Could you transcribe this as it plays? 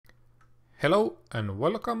Hello and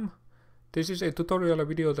welcome. This is a tutorial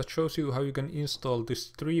video that shows you how you can install the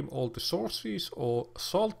Stream All the Sources or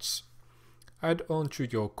SALTS add-on to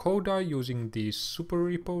your Kodi using the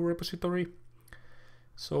SuperRepo repository.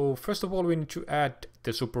 So first of all, we need to add the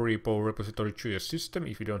SuperRepo repository to your system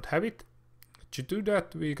if you don't have it. To do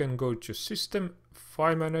that, we can go to System,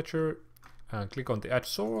 File Manager, and click on the Add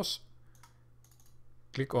Source.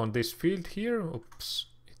 Click on this field here,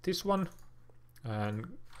 this one,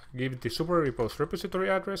 and give it the SuperRepo's repository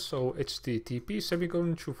address, so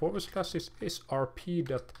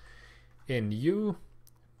http://srp.nu.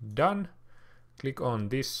 Done. Click on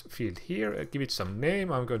this field here, give it some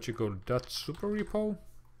name. I'm going to go .superrepo.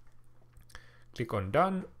 Click on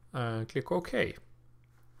Done and click OK.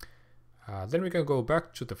 Then we can go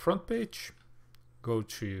back to the front page, go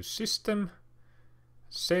to System,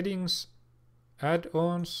 Settings,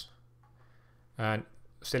 Add-ons, and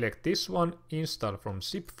select this one, Install from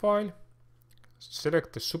zip file.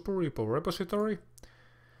 Select the SuperRepo repository,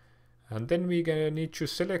 and then we need to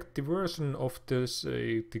select the version of this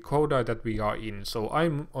the Kodi that we are in. So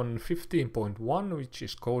I'm on 15.1, which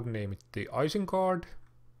is codenamed the Isengard.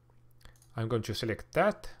 I'm going to select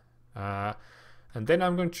that, and then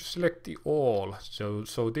I'm going to select the all. So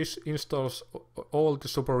this installs all the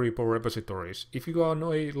SuperRepo repositories. If you are on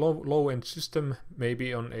a low-end system,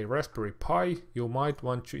 maybe on a Raspberry Pi, you might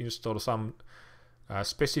want to install some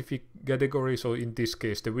specific category. So in this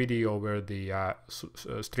case, the video where the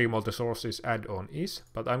Stream All the Sources add-on is.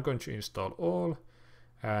 But I'm going to install all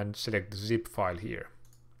and select the zip file here.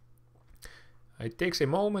 It takes a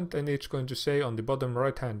moment, and it's going to say on the bottom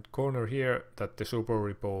right-hand corner here that the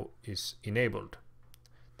SuperRepo is enabled.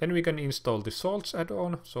 Then we can install the SALTS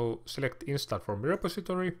add-on. So select Install from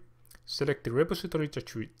repository, select the repository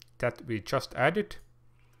that we just added,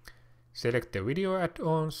 select the video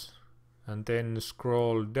add-ons, and then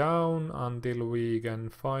scroll down until we can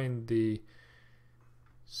find the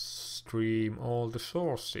Stream All the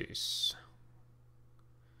Sources.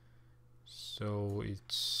 So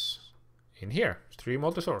it's in here, Stream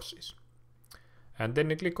All the Sources, and then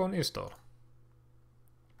you click on Install.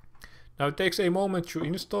 Now it takes a moment to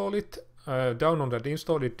install it. Download that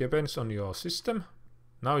install, it depends on your system.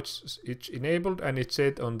 Now it's enabled, and it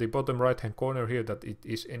said on the bottom right hand corner here that it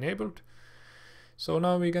is enabled. So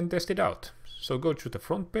now we can test it out. So go to the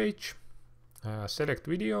front page, select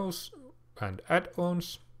videos and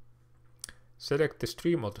add-ons, select the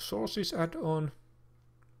Stream All the Sources add-on.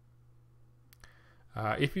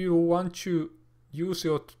 If you want to use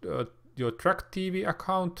your Track TV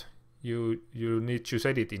account, you need to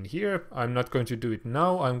set it in here. I'm not going to do it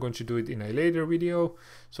now. I'm going to do it in a later video.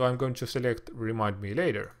 So I'm going to select Remind Me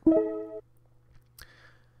Later.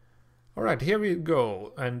 Alright, here we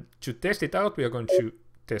go. And to test it out, we are going to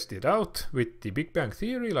test it out with the Big Bang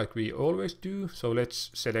Theory like we always do. So let's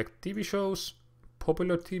select TV shows,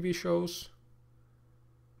 popular TV shows.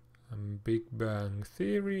 Big Bang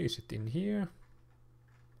Theory, is it in here?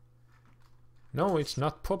 No, it's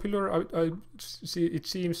not popular. I see it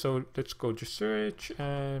seems. So let's go to search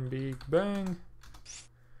and Big Bang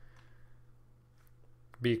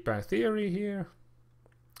Theory here,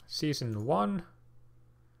 season 1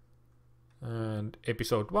 and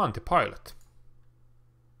episode 1, the pilot.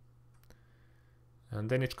 And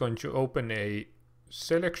then it's going to open a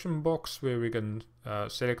selection box where we can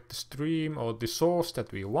select the stream or the source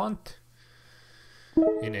that we want.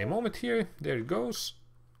 In a moment here, there it goes.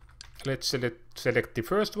 Let's select the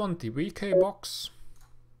first one, the VK box,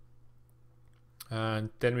 and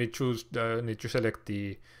then we need to select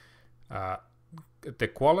the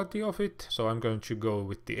quality of it. So I'm going to go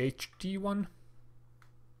with the HD one.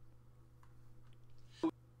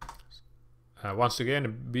 Once again, a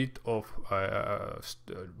bit of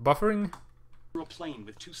buffering.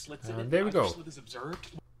 And there we go.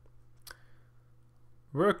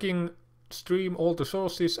 Working Stream All the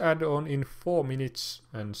Sources add-on in 4 minutes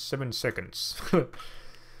and 7 seconds.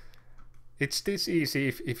 It's this easy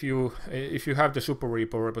if you have the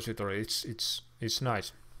SuperRepo repository. It's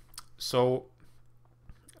nice. So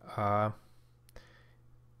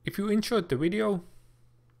if you enjoyed the video,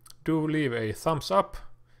 do leave a thumbs up.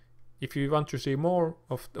 If you want to see more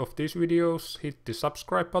of these videos, hit the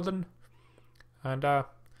subscribe button. And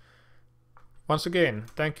once again,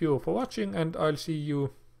 thank you for watching, and I'll see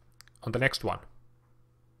you on the next one.